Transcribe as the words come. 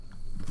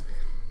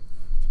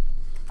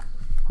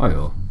Hi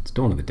all, it's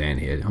Dawn of the Dan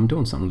here. I'm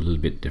doing something a little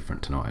bit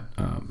different tonight.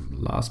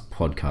 Last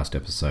podcast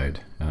episode,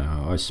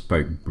 I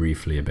spoke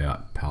briefly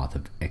about Path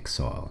of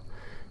Exile,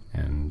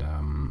 and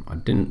I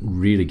didn't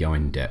really go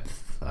in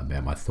depth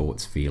about my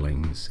thoughts,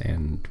 feelings,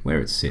 and where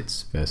it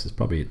sits versus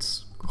probably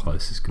its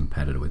closest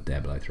competitor with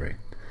Diablo 3.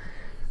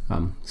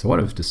 So what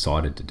I've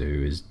decided to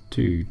do is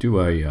to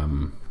do a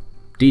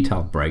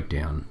detailed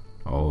breakdown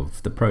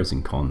of the pros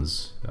and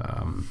cons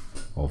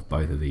of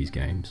both of these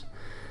games.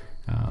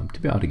 To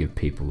be able to give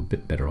people a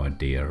bit better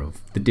idea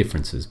of the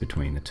differences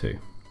between the two.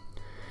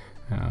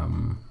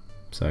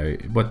 So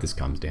what this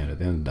comes down to at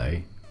the end of the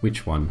day,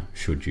 which one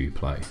should you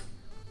play?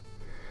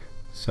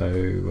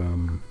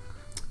 So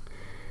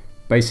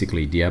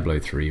basically Diablo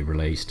 3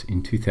 released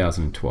in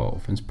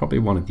 2012 and it's probably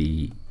one of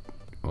the,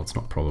 well it's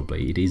not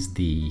probably, it is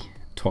the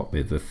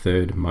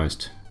third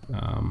most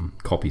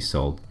copies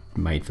sold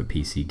made for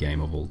PC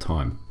game of all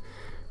time.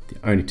 The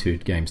only two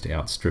games to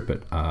outstrip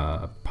it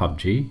are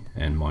PUBG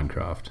and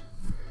Minecraft.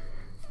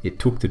 It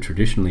took the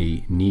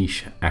traditionally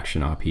niche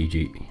action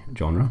RPG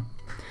genre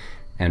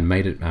and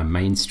made it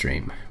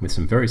mainstream with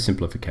some very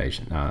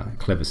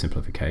clever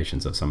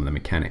simplifications of some of the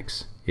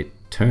mechanics. It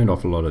turned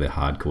off a lot of the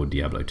hardcore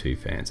Diablo 2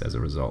 fans as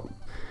a result,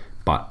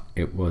 but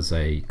it was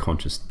a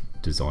conscious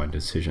design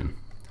decision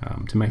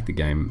to make the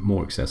game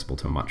more accessible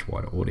to a much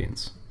wider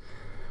audience.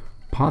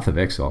 Path of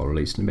Exile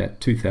released in about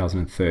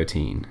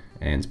 2013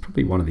 and it's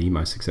probably one of the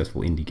most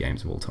successful indie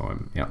games of all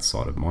time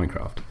outside of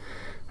Minecraft.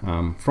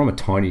 From a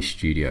tiny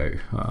studio,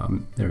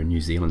 they're a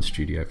New Zealand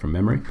studio from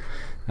memory,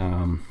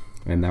 and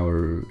they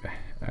were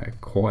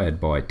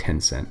acquired by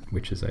Tencent,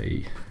 which is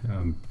a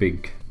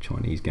big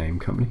Chinese game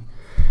company,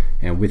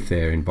 and with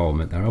their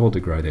involvement they're able to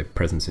grow their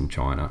presence in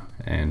China,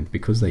 and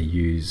because they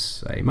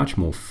use a much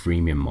more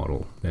freemium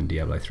model than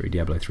Diablo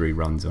 3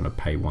 runs on a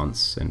pay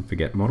once and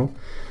forget model.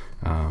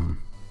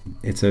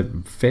 It's a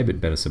fair bit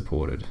better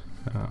supported,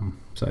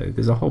 so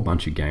there's a whole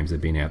bunch of games that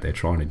have been out there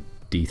trying to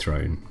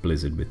dethrone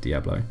Blizzard with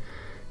Diablo,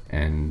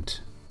 and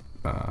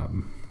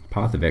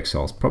Path of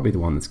Exile is probably the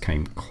one that's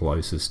came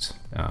closest,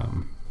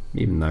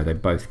 even though they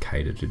both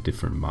cater to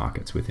different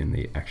markets within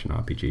the action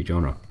RPG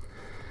genre.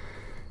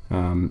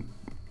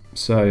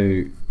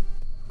 So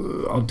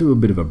I'll do a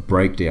bit of a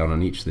breakdown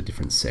on each of the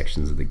different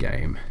sections of the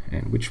game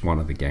and which one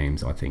of the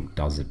games I think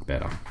does it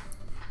better.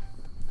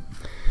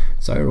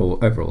 So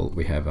overall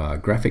we have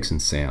graphics and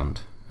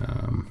sound.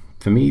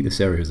 For me this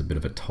area is a bit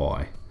of a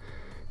tie.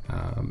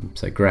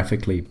 So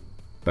graphically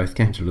both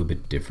games are a little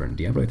bit different.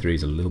 Diablo 3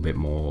 is a little bit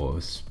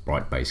more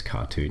sprite-based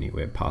cartoony,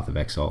 where Path of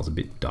Exile is a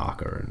bit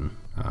darker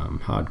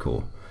and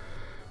hardcore.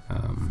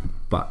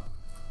 But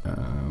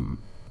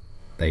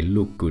they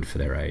look good for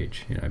their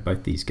age. You know,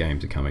 both these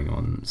games are coming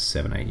on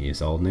 7-8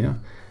 years old now,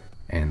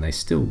 and they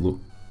still look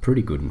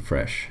pretty good and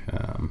fresh.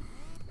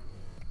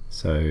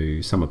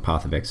 So some of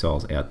Path of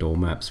Exile's outdoor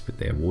maps with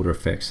their water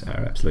effects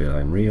are absolutely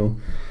unreal.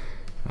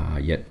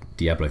 Yet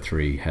Diablo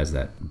 3 has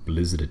that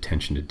Blizzard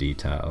attention to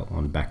detail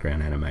on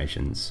background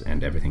animations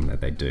and everything that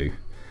they do.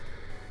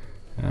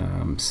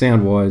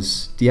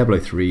 Sound-wise, Diablo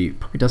 3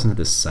 probably doesn't have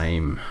the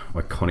same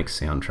iconic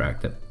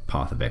soundtrack that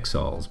Path of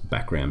Exile's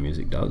background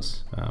music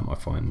does. I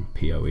find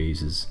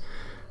PoE's is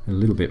a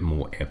little bit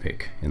more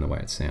epic in the way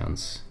it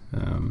sounds.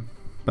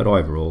 But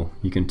overall,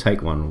 you can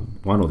take one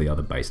or the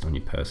other based on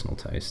your personal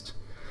taste.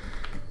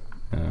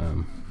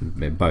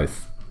 They're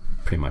both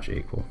pretty much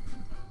equal.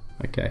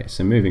 Okay,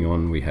 so moving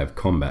on, we have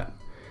combat.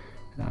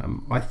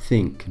 I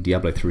think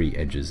Diablo 3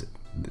 edges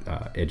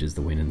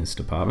the win in this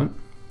department.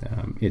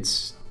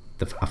 It's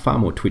a far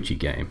more twitchy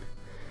game.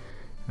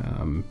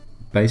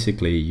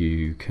 Basically,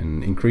 you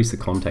can increase the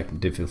contact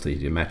difficulty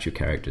to match your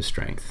character's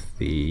strength.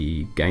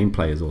 The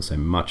gameplay is also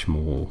much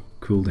more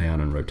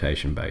cooldown and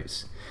rotation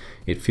based.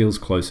 It feels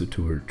closer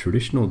to a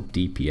traditional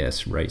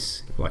DPS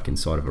race, like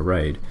inside of a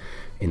raid,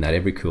 in that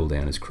every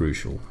cooldown is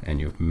crucial and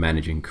you're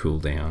managing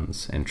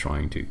cooldowns and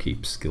trying to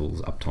keep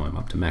skills uptime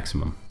up to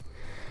maximum.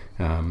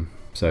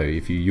 So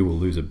if you will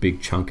lose a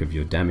big chunk of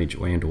your damage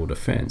and or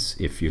defense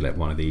if you let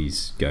one of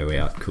these go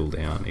out,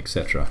 cooldown,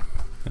 etc.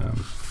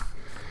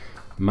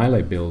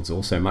 Melee builds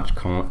also much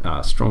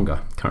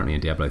stronger currently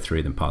in Diablo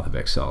 3 than Path of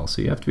Exile,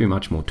 so you have to be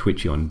much more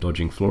twitchy on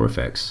dodging floor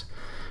effects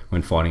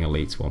when fighting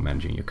elites while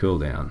managing your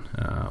cooldown.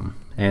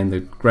 And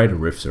the greater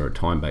rifts are a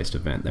time-based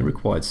event. They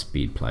require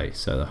speed play,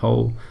 so the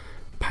whole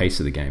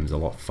pace of the game is a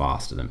lot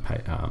faster than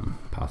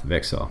Path of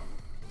Exile.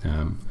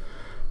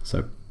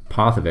 So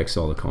Path of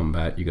Exile, the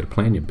combat, you've got to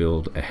plan your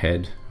build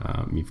ahead.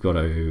 You've got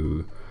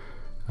to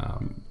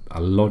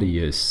a lot of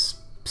your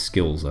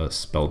skills are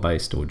spell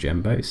based or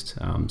gem based,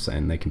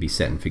 and they can be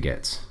set and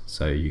forgets,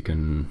 so you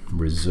can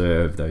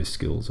reserve those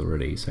skills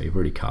already, so you've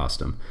already cast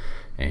them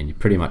and you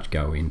pretty much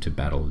go into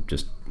battle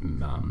just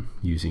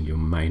using your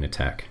main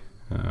attack.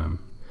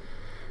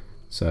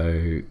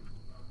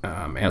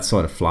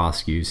 Outside of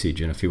flask usage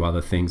and a few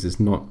other things,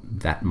 there's not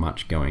that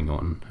much going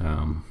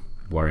on,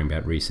 worrying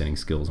about resetting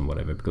skills and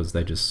whatever, because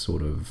they just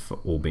sort of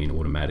all been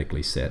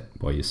automatically set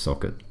by your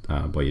socket,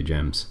 by your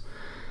gems.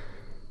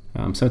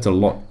 So it's a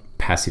lot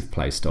passive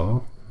play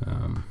style.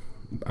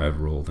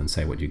 overall than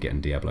say what you get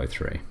in Diablo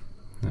 3.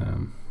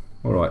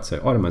 Alright, so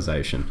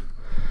itemization.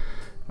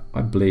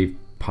 I believe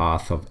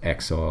Path of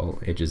Exile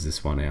edges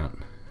this one out.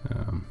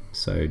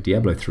 So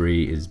Diablo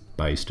 3 is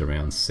based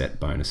around set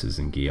bonuses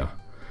and gear.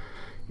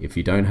 If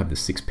you don't have the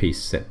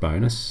 6-piece set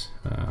bonus,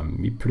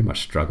 you pretty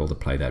much struggle to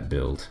play that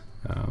build.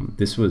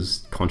 This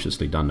was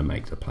consciously done to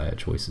make the player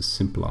choices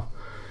simpler.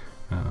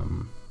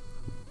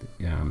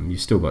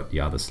 You've still got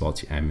your other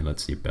slots, your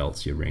amulets, your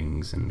belts, your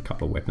rings, and a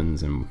couple of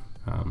weapons, and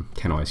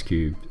can ice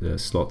cube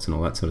slots and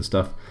all that sort of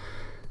stuff.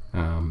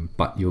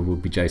 But you will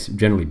be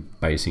generally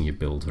basing your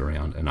builds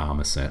around an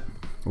armor set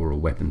or a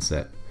weapon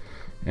set,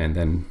 and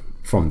then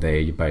from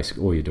there,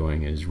 all you're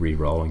doing is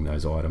re-rolling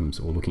those items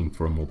or looking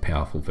for a more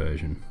powerful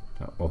version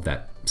of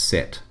that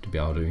set to be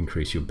able to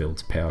increase your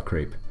build's power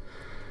creep.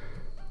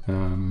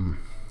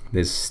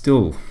 There's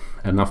still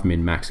enough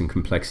min-max and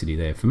complexity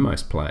there for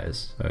most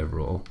players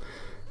overall,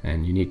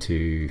 and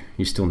you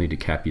still need to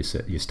cap your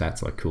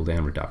stats like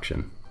cooldown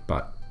reduction,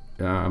 but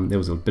there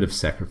was a bit of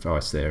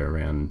sacrifice there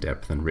around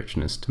depth and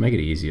richness to make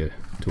it easier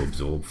to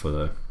absorb for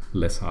the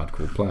less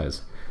hardcore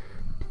players.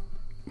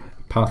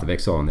 Path of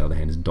Exile, on the other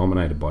hand, is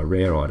dominated by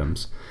rare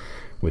items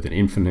with an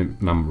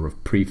infinite number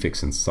of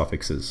prefix and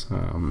suffixes.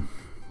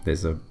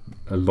 There's a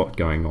lot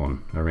going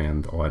on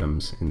around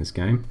items in this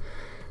game.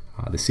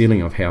 The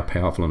ceiling of how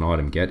powerful an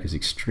item get is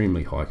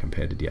extremely high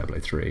compared to Diablo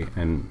 3,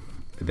 and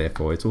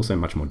therefore it's also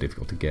much more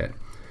difficult to get.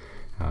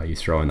 You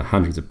throw in the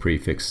hundreds of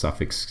prefix,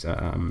 suffix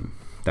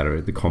that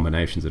are the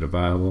combinations that are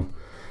available.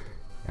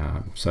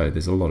 So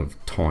there's a lot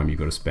of time you've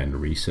got to spend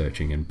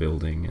researching and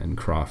building and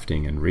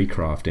crafting and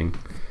recrafting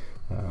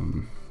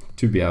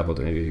to be able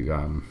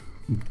to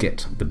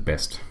get the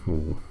best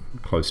or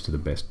close to the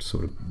best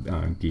sort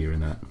of gear in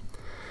that.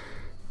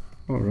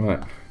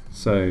 Alright,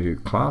 so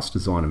class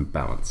design and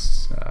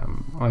balance.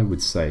 I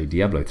would say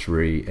Diablo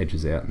 3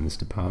 edges out in this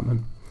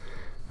department.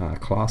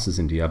 Classes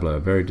in Diablo are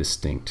very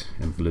distinct,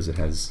 and Blizzard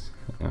has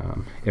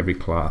every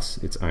class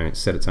its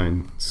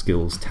own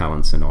skills,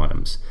 talents, and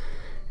items,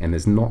 and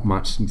there's not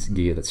much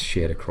gear that's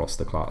shared across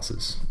the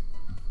classes.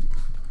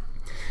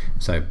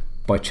 So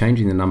by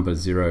changing the number of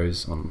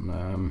zeros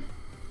on,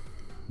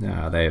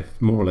 they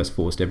have more or less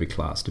forced every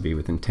class to be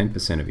within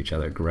 10% of each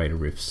other at Greater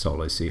Rift's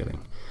solo ceiling.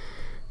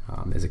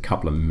 There's a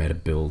couple of meta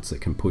builds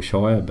that can push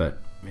higher, but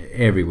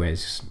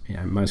everywhere's,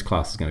 most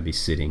classes are going to be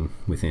sitting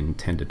within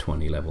 10 to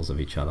 20 levels of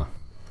each other.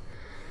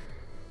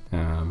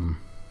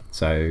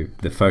 So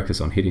the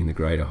focus on hitting the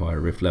greater higher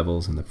rift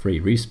levels and the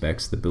free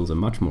respecs, the builds are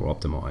much more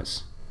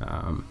optimized,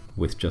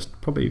 with just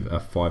probably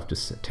a 5 to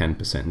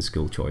 10% in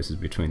skill choices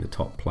between the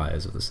top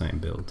players of the same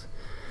build.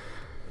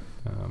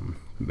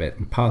 But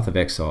in Path of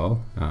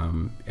Exile,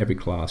 every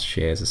class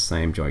shares the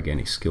same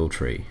gigantic skill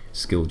tree,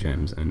 skill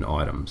gems and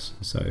items,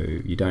 so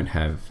you don't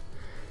have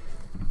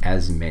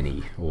as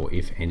many, or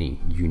if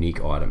any,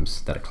 unique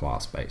items that are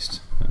class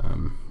based.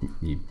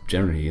 You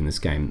generally in this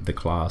game, the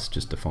class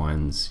just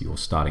defines your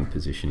starting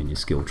position in your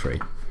skill tree,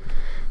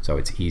 so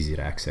it's easier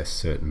to access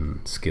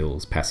certain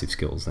skills, passive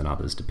skills, than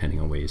others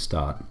depending on where you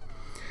start.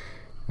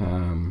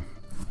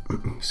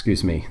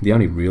 Excuse me, the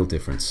only real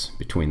difference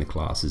between the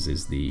classes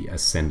is the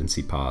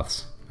ascendancy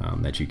paths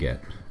that you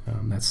get.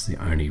 That's the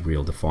only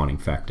real defining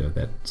factor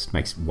that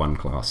makes one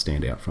class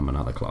stand out from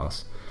another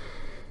class.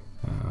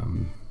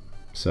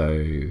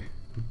 So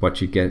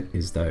what you get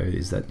is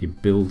that your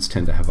builds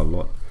tend to have a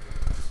lot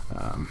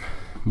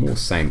more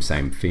same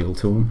feel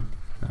to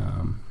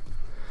them.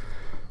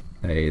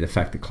 The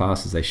fact that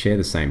classes, they share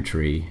the same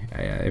tree,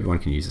 everyone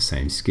can use the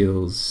same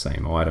skills,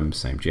 same items,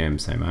 same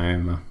gems, same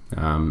armor.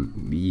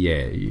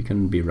 You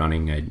can be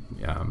running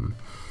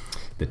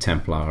the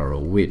Templar or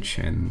Witch,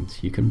 and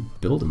you can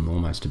build them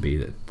almost to be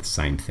the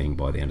same thing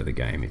by the end of the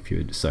game if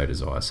you so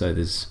desire. So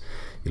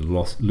you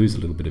lose a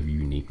little bit of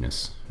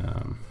uniqueness.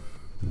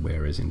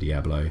 Whereas in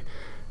Diablo,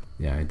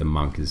 the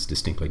monk is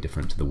distinctly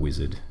different to the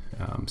wizard,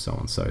 so on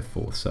and so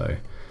forth. So,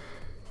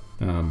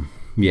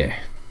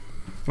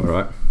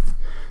 alright.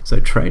 So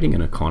trading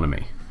and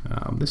economy.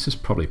 This is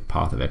probably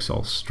Path of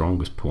Exile's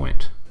strongest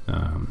point.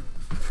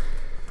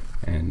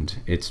 And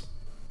its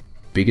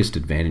biggest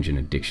advantage and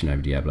addiction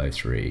over Diablo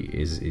 3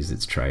 is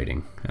its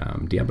trading.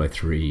 Diablo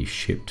 3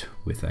 shipped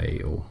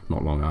or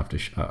not long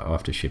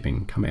after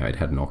shipping coming out, it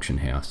had an auction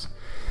house,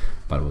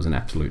 but it was an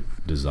absolute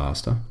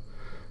disaster.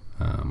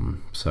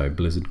 So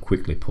Blizzard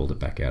quickly pulled it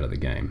back out of the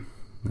game.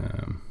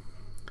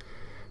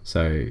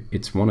 So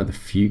it's one of the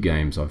few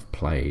games I've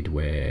played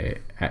where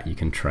you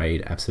can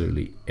trade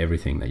absolutely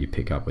everything that you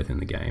pick up within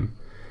the game,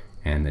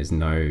 and there's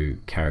no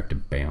character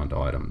bound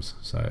items.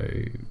 So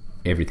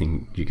you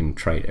can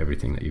trade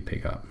everything that you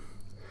pick up.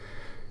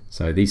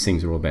 So these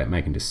things are all about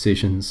making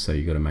decisions. So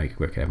you've got to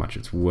work out how much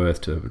it's worth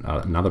to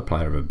another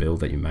player of a build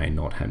that you may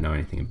not know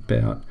anything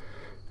about,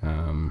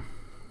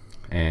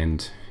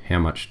 and how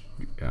much.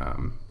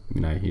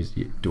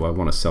 Do I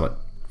want to sell it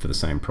for the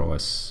same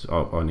price?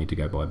 I need to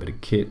go buy a bit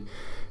of kit.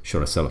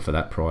 Should I sell it for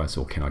that price,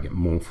 or can I get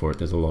more for it?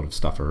 There's a lot of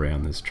stuff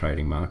around this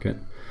trading market,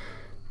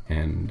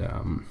 and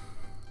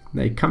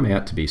they come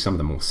out to be some of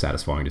the more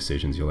satisfying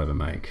decisions you'll ever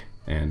make.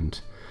 And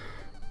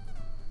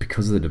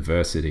because of the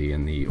diversity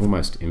and the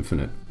almost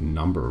infinite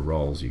number of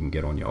roles you can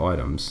get on your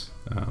items,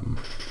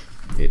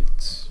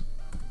 it's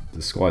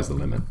the sky's the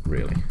limit,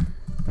 really.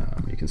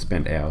 You can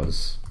spend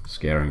hours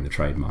scouring the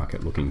trade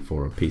market looking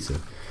for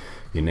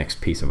your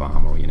next piece of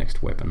armor or your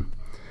next weapon.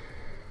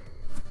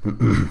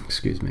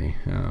 Excuse me.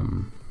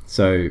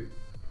 So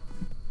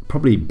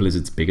probably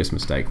Blizzard's biggest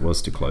mistake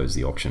was to close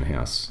the auction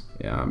house.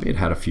 It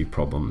had a few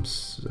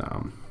problems.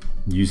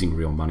 Using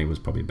real money was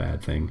probably a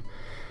bad thing.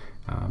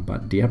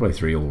 But Diablo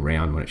 3 all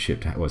round when it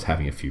shipped was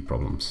having a few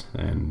problems,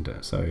 and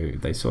so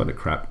they sort of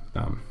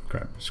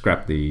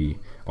scrapped the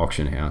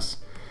auction house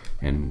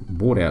and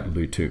bought out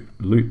Loot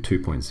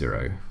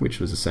 2.0, which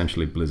was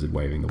essentially Blizzard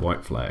waving the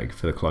white flag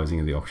for the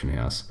closing of the auction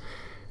house,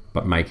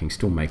 but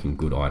still making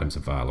good items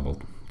available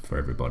for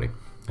everybody.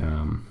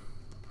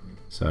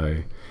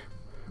 So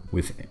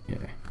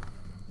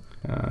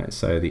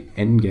the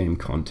end game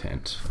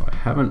content,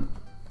 I've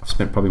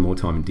spent probably more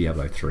time in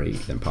Diablo 3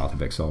 than Path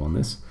of Exile on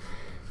this.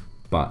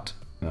 But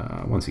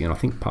once again, I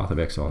think Path of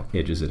Exile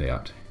edges it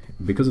out.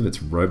 Because of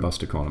its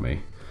robust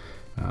economy,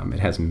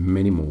 it has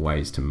many more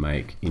ways to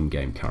make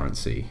in-game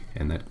currency,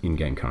 and that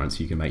in-game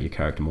currency you can make your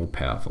character more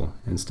powerful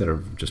instead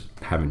of just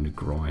having to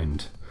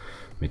grind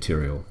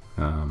material.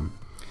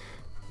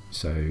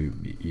 So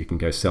you can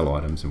go sell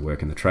items and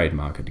work in the trade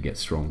market to get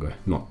stronger,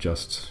 not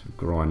just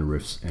grind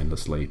rifts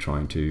endlessly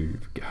trying to,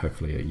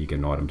 hopefully you get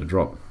an item to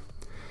drop.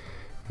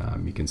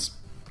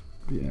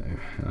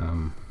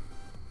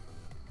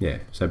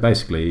 So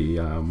basically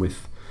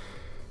with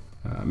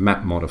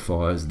map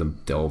modifiers, the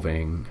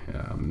delving,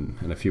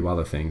 and a few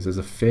other things, there's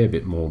a fair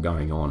bit more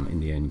going on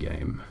in the end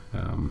game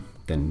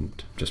than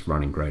just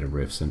running greater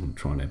rifts and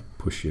trying to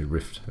push your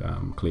rift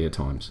clear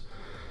times.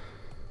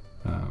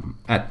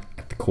 At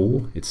the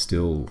core, it's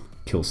still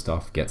kill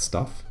stuff, get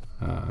stuff.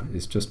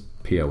 It's just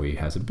PoE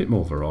has a bit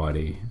more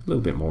variety, a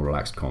little bit more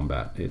relaxed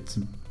combat. It's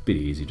a bit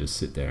easy to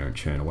sit there and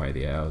churn away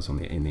the hours in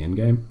the end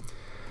game.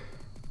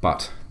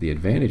 But the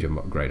advantage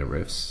of greater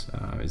rifts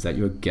is that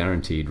you're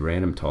guaranteed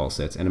random tile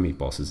sets, enemy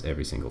bosses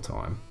every single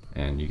time,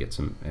 and you get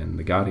some. And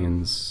the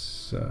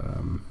Guardians,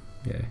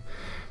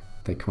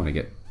 they kind of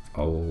get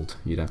old.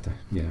 You'd have to,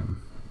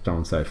 so on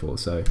and so forth.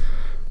 So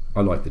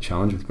I like the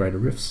challenge with greater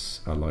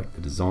rifts. I like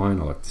the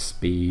design. I like the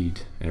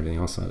speed and everything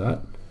else like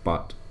that.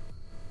 But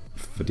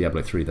for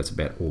Diablo 3, that's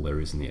about all there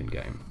is in the end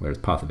game. Whereas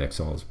Path of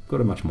Exile's got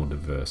a much more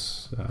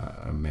diverse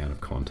amount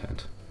of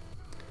content.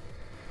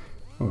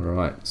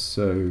 Alright,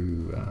 so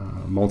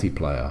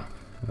multiplayer.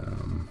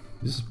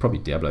 This is probably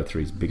Diablo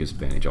 3's biggest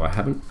advantage. I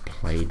haven't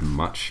played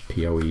much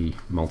PoE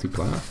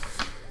multiplayer,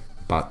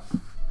 but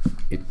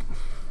it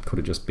could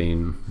have just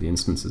been the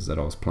instances that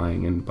I was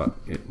playing in, but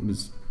it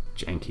was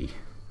janky.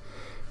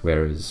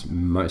 Whereas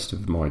most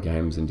of my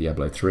games in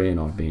Diablo 3, and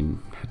I've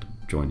had to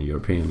join the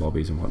European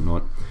lobbies and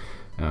whatnot,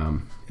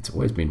 it's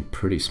always been a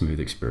pretty smooth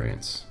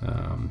experience.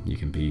 You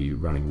can be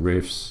running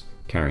rifts,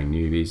 carrying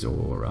newbies,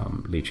 or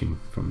leeching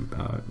from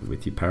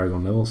with your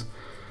Paragon levels,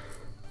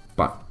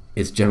 but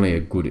it's generally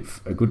a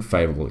good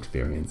favourable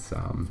experience.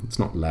 It's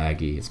not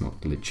laggy, it's not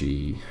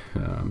glitchy,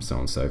 so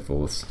on and so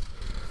forth.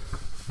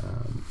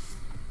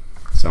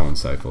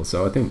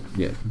 So I think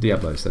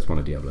that's one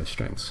of Diablo's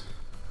strengths.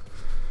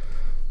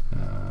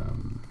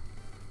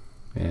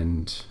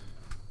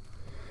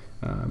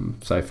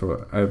 So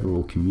for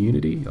overall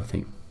community, I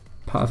think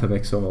Path of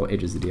Exile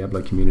edges the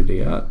Diablo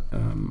community out.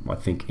 I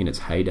think in its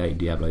heyday,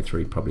 Diablo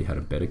 3 probably had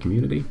a better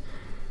community,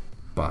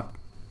 but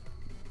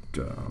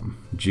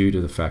due to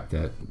the fact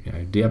that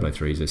Diablo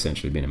 3 has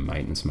essentially been in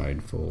maintenance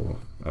mode for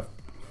a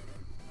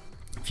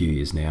few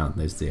years now.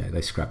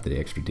 They scrapped the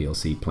extra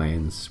DLC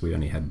plans. We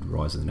only had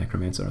Rise of the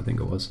Necromancer, I think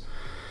it was,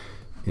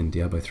 in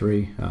Diablo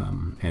 3,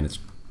 and it's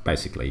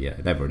basically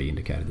they've already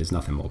indicated there's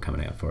nothing more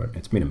coming out for it.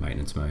 It's been in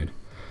maintenance mode,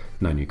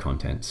 no new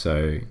content.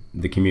 So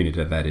the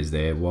community that is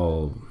there,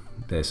 while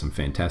there's some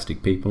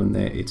fantastic people in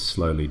there, it's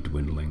slowly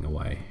dwindling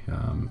away.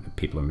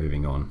 People are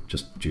moving on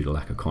just due to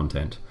lack of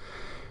content.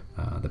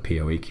 The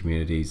PoE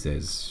communities,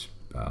 there's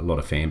a lot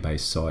of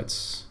fan-based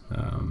sites,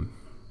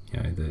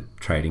 the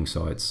trading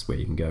sites where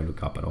you can go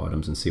look up at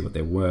items and see what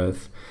they're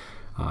worth.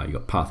 You've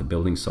got Path of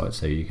Building sites,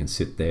 so you can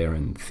sit there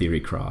and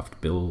theory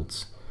craft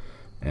builds,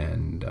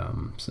 and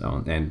so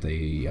on. And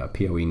the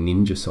PoE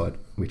Ninja site,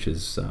 which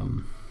is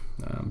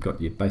got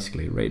you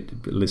basically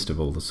a list of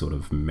all the sort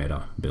of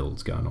meta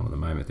builds going on at the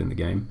moment in the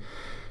game.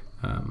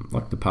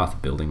 Like the Path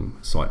of Building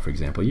site, for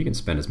example, you can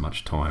spend as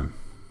much time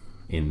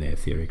in there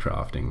theory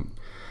crafting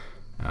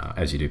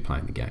as you do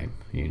playing the game.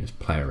 You can just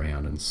play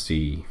around and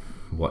see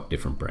what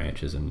different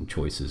branches and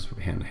choices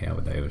and how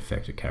they would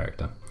affect a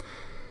character.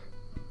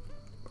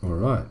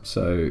 Alright,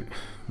 so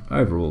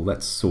overall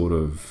that's sort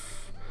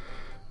of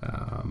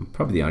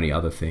probably the only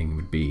other thing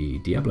would be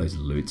Diablo's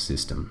loot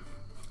system.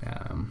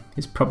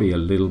 It's probably a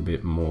little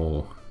bit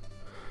more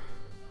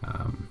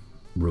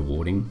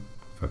rewarding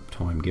for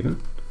time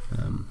given.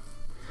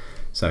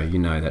 So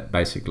that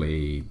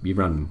basically you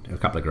run a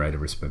couple of greater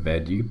risks per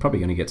bed, you're probably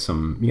going to get you're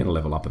going to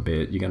level up a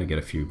bit, you're going to get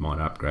a few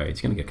minor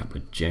upgrades, you're going to get a couple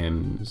of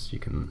gems, you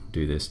can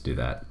do this, do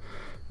that.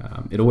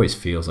 it always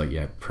feels like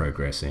you're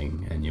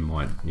progressing, and you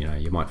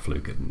might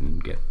fluke it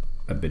and get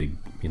a bit of,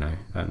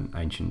 an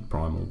ancient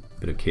primal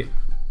bit of kit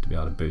to be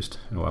able to boost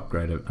or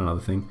upgrade another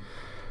thing.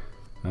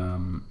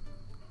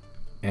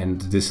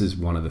 And this is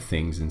one of the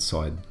things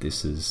inside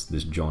this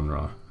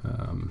genre.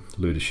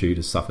 Looter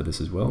shooters suffer this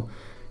as well,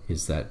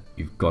 is that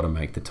you've got to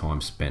make the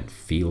time spent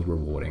feel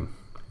rewarding.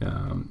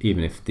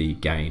 Even if the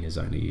gain is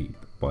only,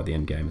 by the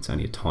end game, it's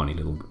only a tiny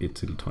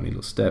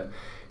little step,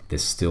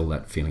 there's still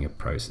that feeling of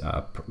progress.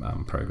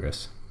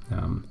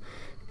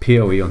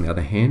 PoE, on the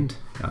other hand,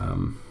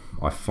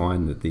 I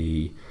find that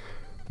the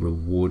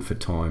reward for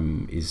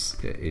time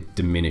it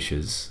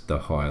diminishes the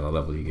higher the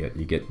level you get.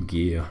 You get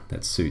gear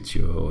that suits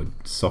your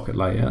socket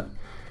layout,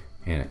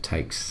 and it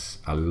takes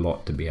a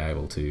lot to be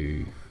able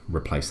to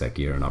replace that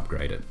gear and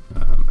upgrade it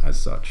as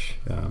such.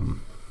 For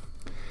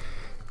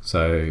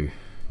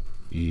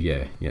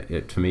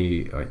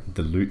me,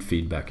 the loot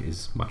feedback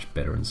is much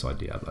better inside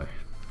Diablo.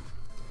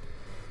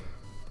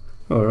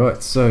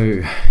 Alright,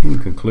 so in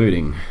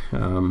concluding,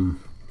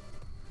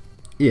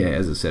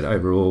 as I said,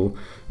 overall,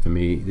 for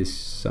me,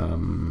 this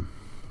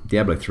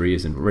Diablo 3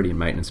 is already in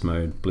maintenance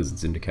mode.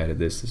 Blizzard's indicated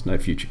this. There's no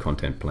future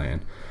content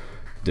plan.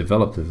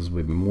 Developers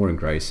will be more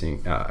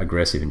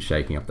aggressive in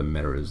shaking up the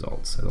meta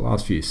results. So the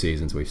last few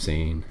seasons we've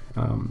seen,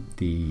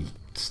 the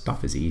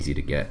stuff is easy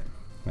to get.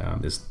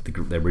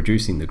 They're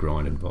reducing the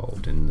grind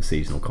involved in the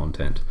seasonal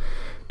content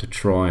to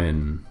try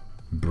and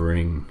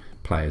bring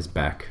players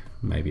back,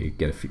 maybe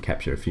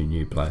capture a few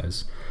new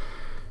players.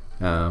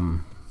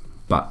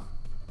 But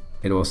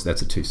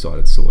that's a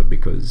two-sided sword,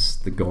 because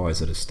the guys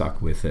that are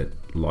stuck with it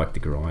like the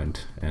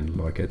grind and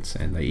like it,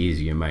 and the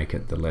easier you make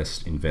it, the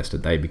less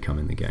invested they become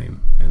in the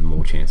game, and the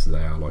more chances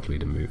they are likely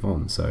to move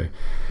on. So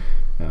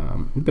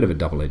a bit of a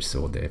double-edged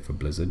sword there for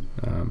Blizzard.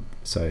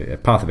 So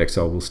Path of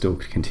Exile will still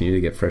continue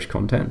to get fresh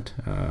content,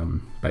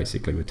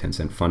 basically with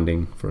Tencent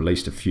funding for at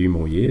least a few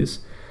more years.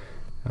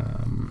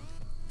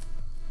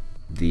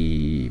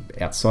 The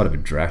outside of a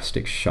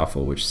drastic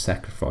shuffle which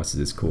sacrifices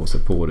its core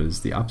supporters,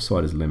 the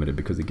upside is limited,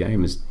 because the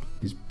game is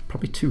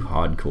probably too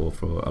hardcore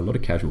for a lot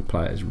of casual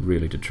players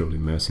really to truly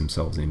immerse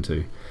themselves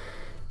into.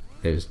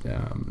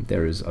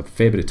 There is a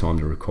fair bit of time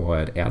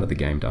required out of the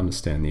game to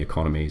understand the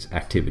economies,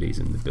 activities,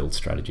 and the build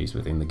strategies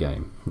within the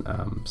game.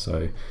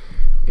 So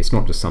it's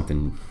not just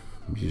something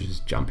you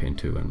just jump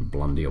into and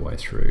blunder your way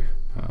through.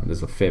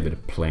 There's a fair bit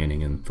of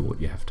planning and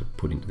thought you have to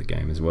put into the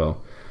game as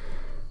well.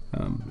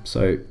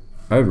 So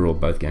overall,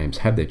 both games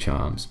have their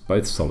charms,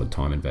 both solid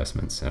time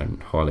investments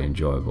and highly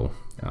enjoyable.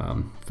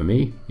 For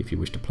me, if you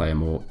wish to play a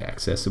more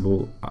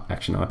accessible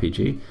action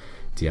RPG,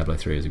 Diablo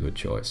 3 is a good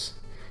choice.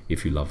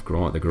 If you love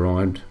the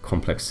grind,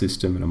 complex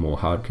system, and a more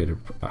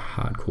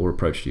hardcore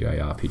approach to your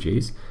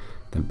ARPGs,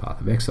 then Path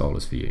of Exile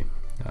is for you.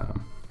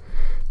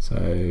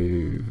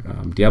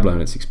 Diablo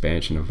and its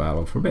expansion are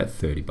available for about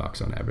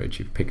 $30 on average.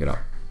 You pick it up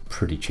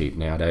pretty cheap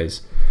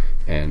nowadays,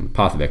 and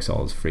Path of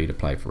Exile is free to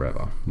play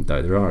forever.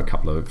 Though there are a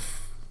couple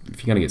of,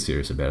 if you're going to get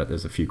serious about it,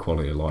 there's a few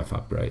quality of life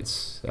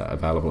upgrades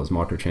available as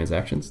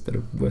microtransactions that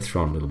are worth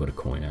throwing a little bit of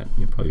coin at.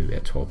 You're probably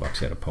about $12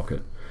 out of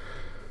pocket.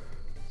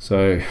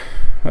 So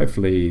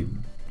hopefully,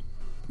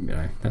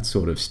 that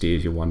sort of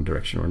steers you one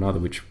direction or another,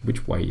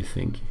 which way you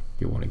think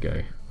you want to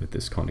go with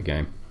this kind of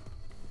game.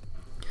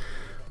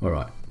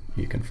 Alright,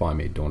 you can find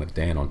me at Dawn of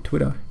Dan on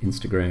Twitter,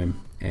 Instagram,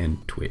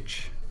 and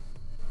Twitch.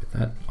 With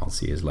that, I'll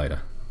see you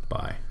later.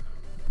 Bye.